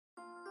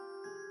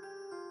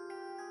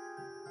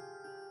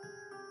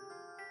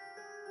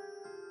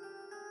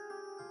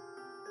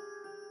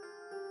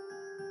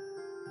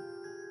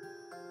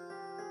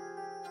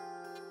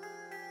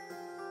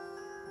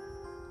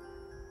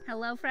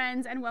Hello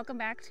friends, and welcome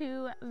back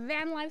to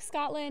Van Life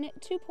Scotland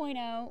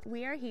 2.0.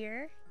 We are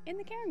here in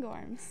the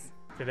Cairngorms.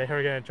 Today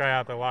we're going to try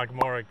out the Loch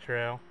Morlich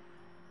trail,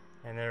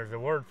 and there's a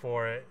word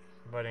for it,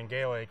 but in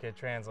Gaelic it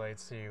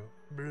translates to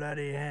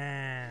bloody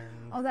hand.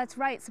 Oh, that's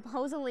right.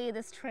 Supposedly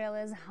this trail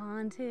is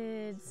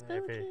haunted.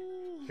 Spooky.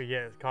 If we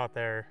get caught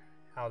there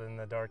out in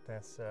the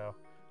darkness, so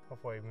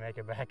hopefully we make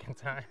it back in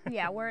time.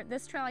 Yeah,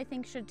 this trail I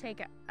think should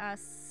take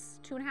us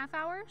 2.5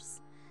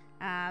 hours.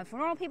 For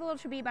normal people, it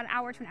should be about an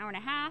hour to an hour and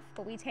a half,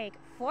 but we take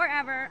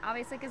forever,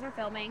 obviously, because we're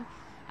filming.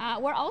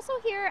 We're also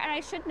here, and I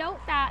should note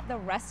that the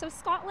rest of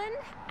Scotland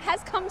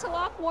has come to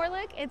Loch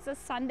Morlich. It's a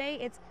Sunday.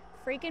 It's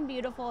freaking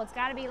beautiful. It's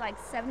got to be like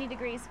 70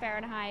 degrees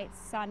Fahrenheit,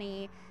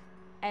 sunny.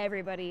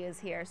 Everybody is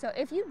here. So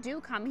if you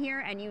do come here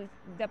and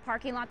the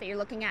parking lot that you're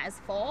looking at is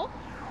full,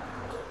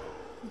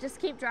 just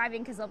keep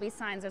driving because there'll be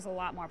signs. There's a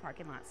lot more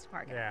parking lots to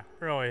park in. Yeah,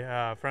 really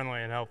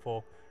friendly and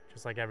helpful,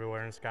 just like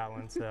everywhere in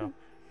Scotland. So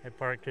they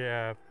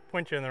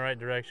point you in the right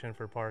direction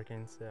for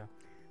parking. So.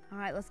 All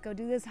right, let's go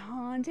do this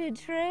haunted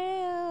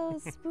trail.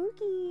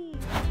 Spooky.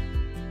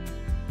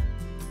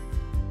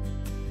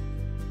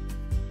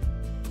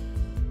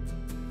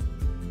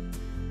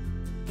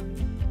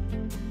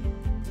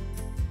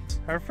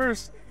 Our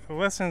first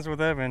lessons with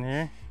Evan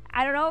here.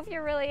 I don't know if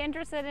you're really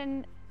interested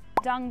in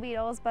dung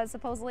beetles, but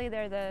supposedly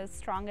they're the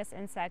strongest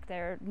insect.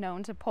 They're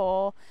known to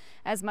pull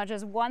as much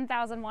as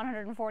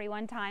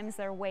 1,141 times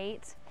their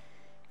weight,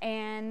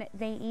 and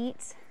they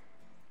eat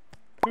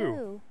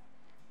poo.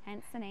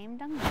 Hence the name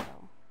dung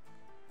beetle.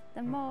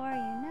 The more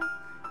you know.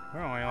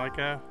 We're only like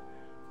a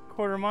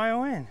quarter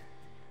mile in.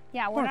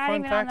 Yeah, we're not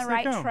even on the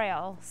right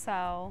trail,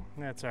 so.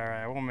 That's all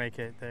right, we'll make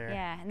it there.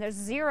 Yeah, and there's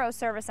zero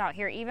service out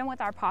here, even with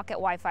our pocket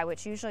Wi-Fi,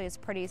 which usually is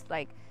pretty,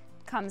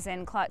 comes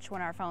in clutch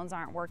when our phones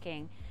aren't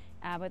working.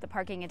 But the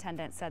parking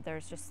attendant said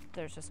there's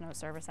just no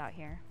service out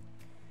here.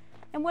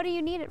 And what do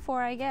you need it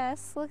for, I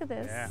guess? Look at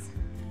this. Yeah.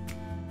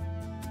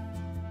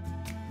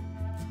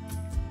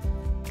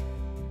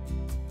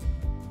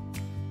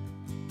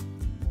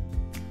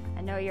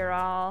 I know you're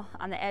all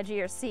on the edge of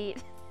your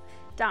seat,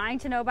 dying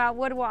to know about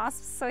wood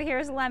wasps, so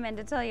here's Lemon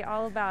to tell you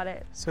all about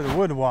it. So the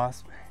wood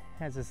wasp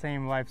has the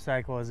same life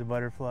cycle as a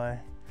butterfly.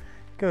 It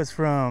goes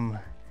from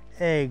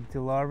egg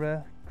to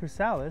larva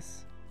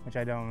chrysalis, which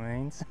I don't know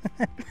means,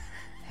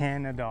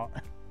 and adult.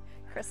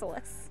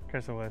 Chrysalis.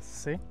 Chrysalis,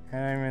 see? I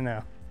don't even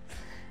know.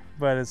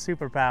 But a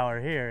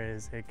superpower here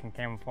is it can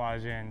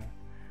camouflage in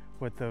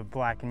with the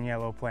black and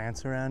yellow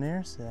plants around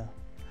here, so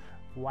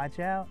watch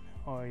out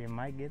or you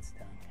might get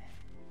stung.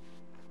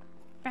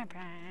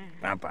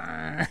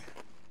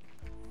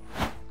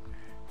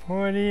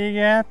 What do you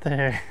got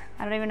there?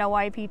 I don't even know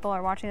why people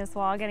are watching this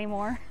vlog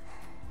anymore.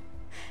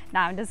 No,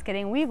 I'm just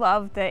kidding. We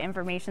love the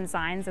information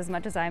signs as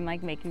much as I'm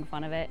making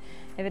fun of it.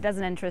 If it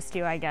doesn't interest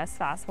you, I guess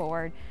fast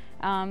forward.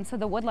 So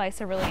the wood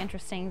lice are really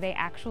interesting. They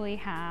actually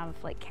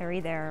carry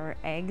their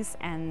eggs,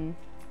 and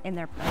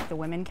the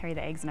women carry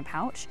the eggs in a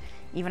pouch.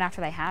 Even after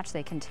they hatch,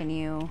 they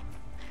continue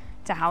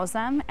to house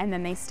them, and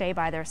then they stay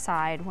by their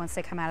side once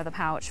they come out of the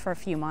pouch for a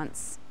few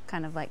months,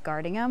 kind of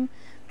guarding them,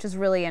 which is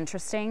really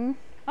interesting.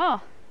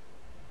 Oh.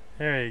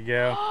 There you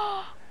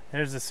go.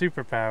 There's the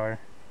superpower.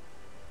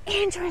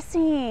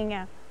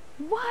 Interesting.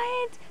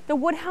 What? The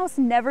wood house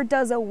never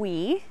does a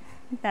wee.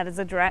 That is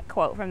a direct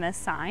quote from this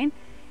sign.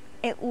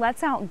 It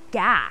lets out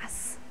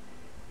gas.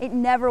 It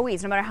never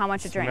wees, no matter how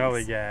much it drinks.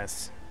 Smelly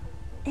gas.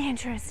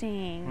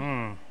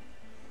 Interesting.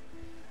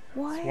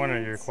 What? It's one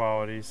of your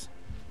qualities.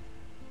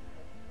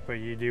 But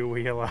you do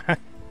wee a lot.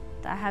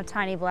 I have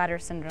tiny bladder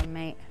syndrome,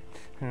 mate.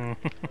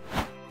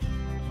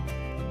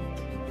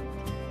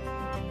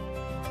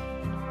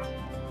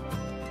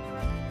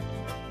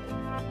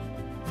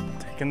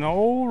 Taking the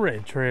old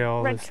red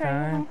trail this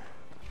time.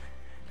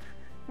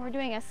 We're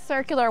doing a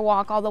circular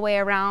walk all the way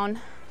around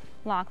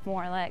Loch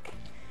Morlich.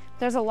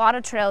 There's a lot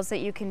of trails that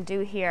you can do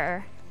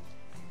here.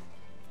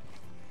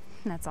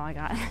 And that's all I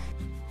got.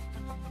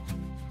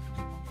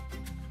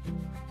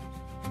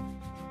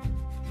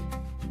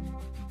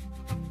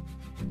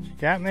 You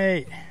got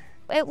me.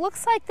 It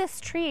looks like this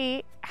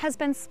tree has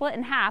been split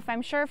in half.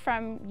 I'm sure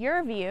from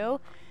your view,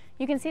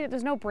 you can see that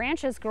there's no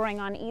branches growing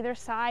on either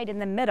side in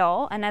the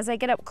middle. And as I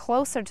get up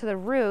closer to the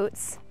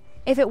roots,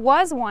 if it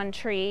was one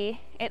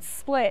tree, it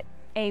split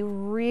a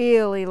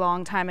really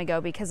long time ago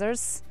because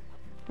there's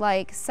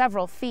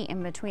several feet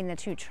in between the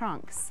two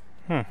trunks.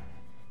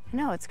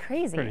 No, it's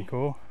crazy. Pretty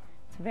cool.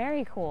 It's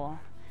very cool.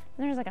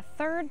 And there's a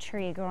third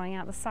tree growing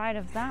out the side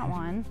of that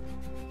one.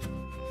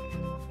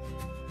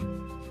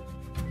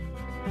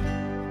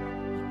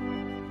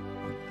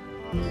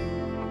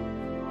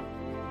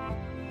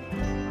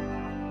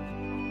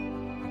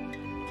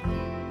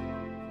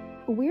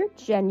 We're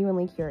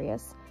genuinely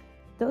curious.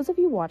 Those of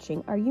you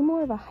watching, are you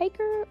more of a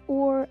hiker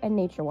or a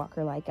nature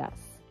walker like us?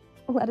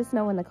 Let us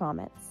know in the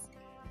comments.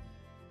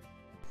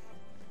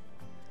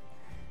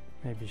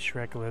 Maybe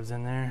Shrek lives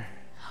in there.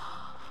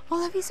 Oh,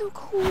 that'd be so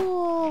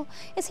cool.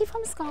 Is he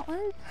from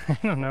Scotland? I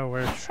don't know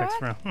where Shrek's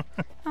from.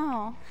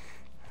 Oh.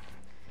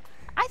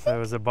 I think that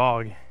was a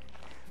bog, a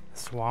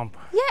swamp.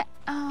 Yeah.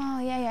 Oh,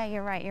 yeah,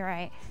 you're right, you're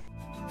right.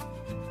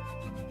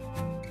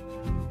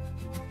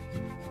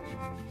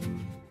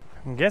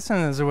 I'm guessing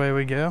this is the way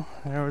we go.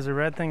 There was a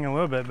red thing a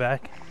little bit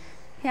back.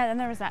 Yeah, then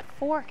there was that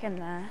fork in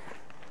the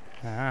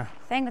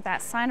thing with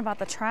that sign about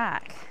the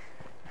track.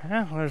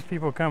 Yeah, well, there's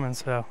people coming,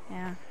 so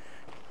Yeah.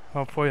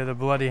 hopefully the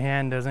bloody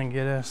hand doesn't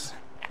get us.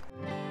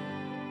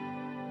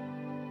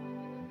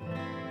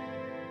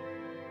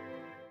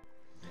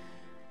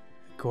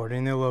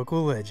 According to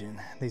local legend,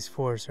 these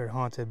forests are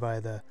haunted by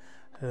the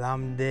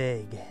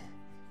Lamdeig,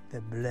 the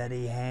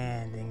bloody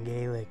hand in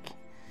Gaelic,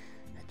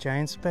 a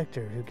giant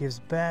spectre who gives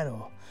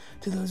battle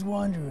to those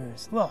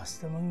wanderers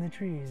lost among the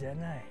trees at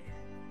night.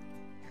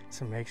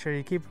 So make sure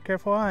you keep a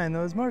careful eye on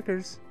those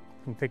markers.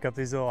 You can pick up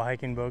these little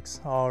hiking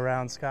books all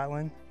around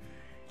Scotland.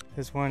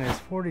 This one is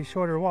 40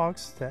 shorter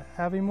walks to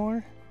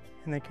Aviemore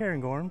and the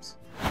Cairngorms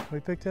we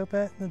picked up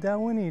at the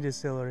Dalwhinnie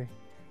distillery.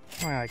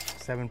 Only like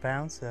 7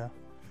 pounds, so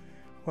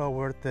well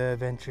worth the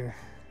adventure.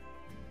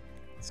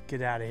 Let's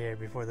get out of here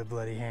before the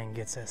bloody hand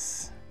gets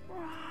us.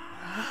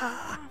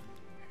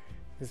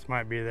 This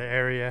might be the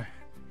area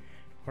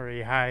where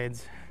he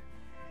hides.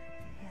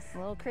 It's a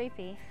little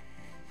creepy.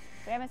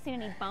 We haven't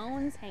seen any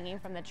bones hanging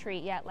from the tree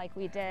yet like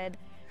we did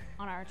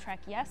on our trek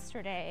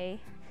yesterday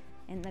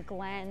in the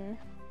Glen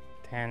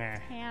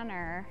Tanner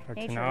or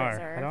Nature Tannar.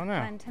 Reserve. I don't know.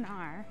 Glen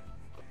Tannar.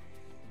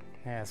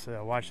 Yeah,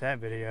 so watch that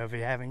video if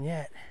you haven't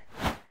yet.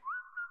 I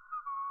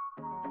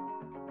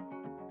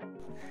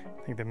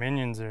think the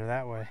minions are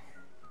that way.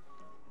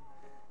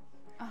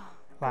 Oh,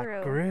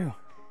 Loch Gru.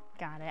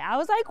 Got it. I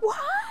was like, what?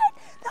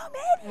 The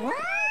minions!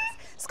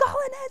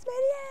 Scotland has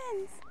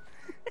minions!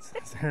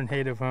 It's their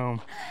native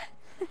home.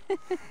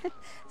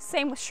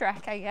 Same with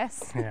Shrek, I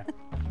guess. Yeah.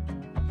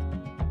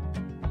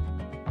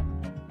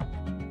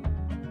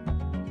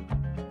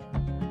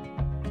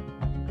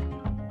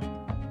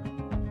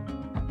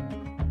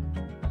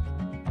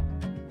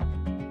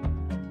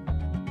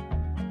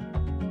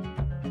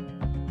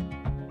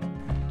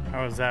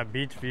 How was that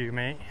beach view,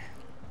 mate?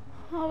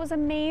 Oh, it was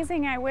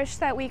amazing. I wish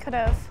that we could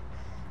have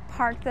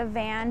parked the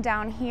van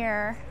down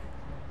here.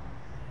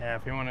 Yeah,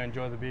 if you want to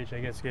enjoy the beach, I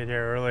guess get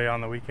here early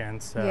on the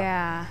weekends. So.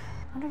 Yeah.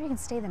 I wonder if we can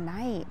stay the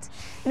night.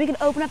 And we can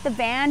open up the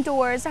van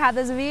doors to have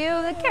this view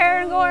of the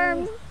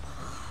Cairngorms.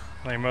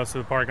 I think most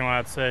of the parking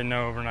lots say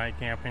no overnight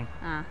camping.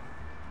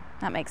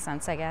 That makes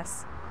sense, I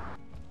guess.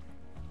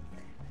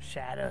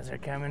 Shadows are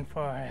coming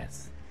for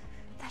us.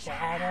 The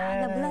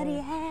shadow, the bloody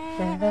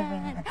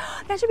hand.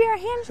 That should be our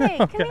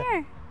handshake. Come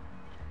here.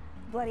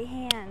 Bloody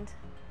hand.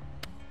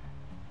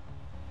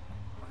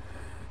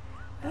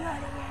 Bloody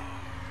hand.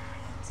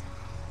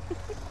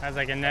 That's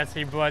like a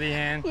Nessie bloody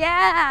hand.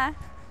 Yeah.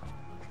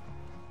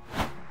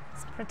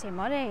 It's pretty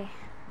muddy.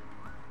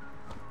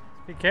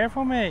 Be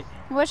careful, mate.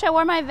 I wish I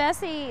wore my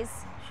vessies.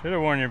 Should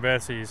have worn your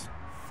Bessies.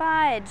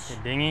 Fudge. You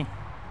dingy.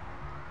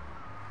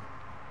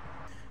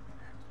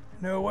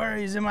 No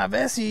worries in my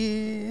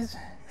Bessies.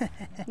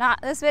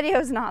 This video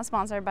is not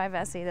sponsored by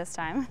Vessi this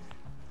time.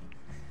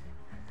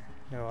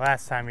 The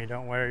last time you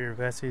don't wear your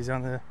Bessies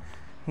on the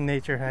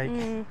nature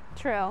hike.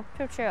 True.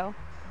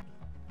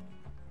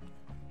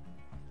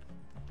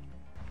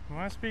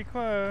 Must be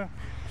close.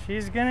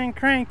 She's getting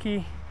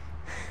cranky.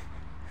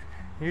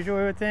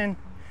 Usually within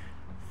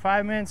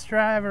 5 minutes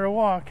drive or a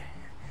walk.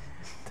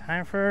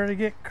 Time for her to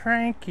get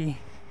cranky.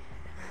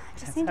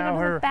 Just need to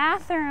go to the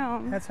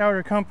bathroom. That's how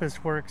her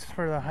compass works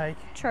for the hike.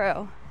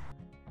 True.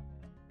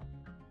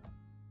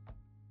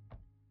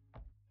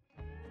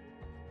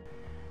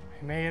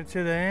 We made it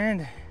to the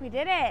end. We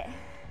did it.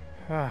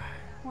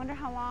 Wonder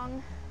how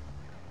long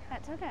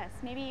that took us.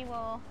 Maybe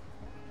we'll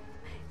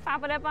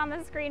pop it up on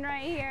the screen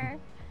right here.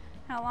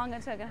 How long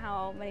it took and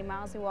how many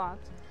miles we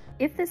walked.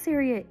 If this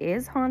area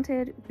is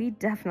haunted, we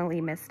definitely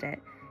missed it.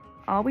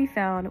 All we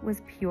found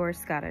was pure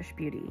Scottish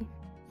beauty.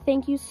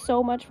 Thank you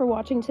so much for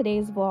watching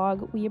today's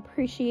vlog. We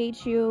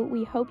appreciate you.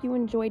 We hope you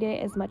enjoyed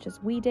it as much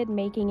as we did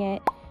making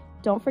it.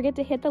 Don't forget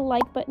to hit the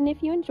like button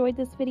if you enjoyed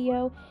this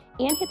video,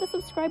 and hit the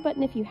subscribe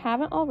button if you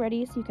haven't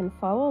already so you can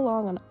follow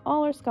along on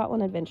all our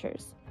Scotland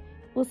adventures.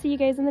 We'll see you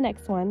guys in the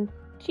next one.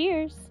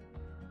 Cheers!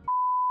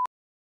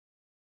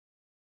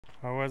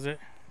 What was it?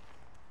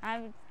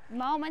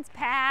 Moments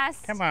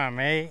passed. Come on,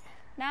 mate.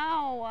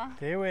 No.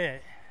 Do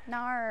it.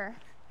 Nar.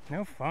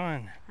 No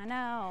fun. I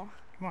know.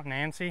 Come on,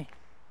 Nancy.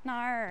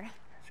 Nar.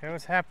 Show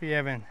us happy,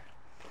 Evan.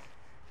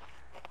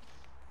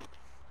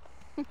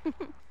 You know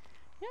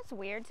what's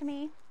weird to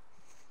me?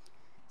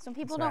 So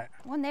people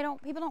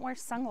people don't wear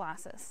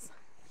sunglasses.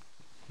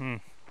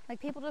 Like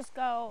people just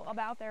go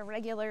about their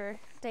regular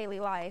daily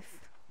life.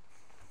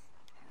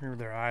 Maybe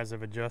their eyes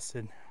have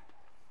adjusted.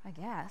 I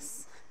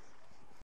guess.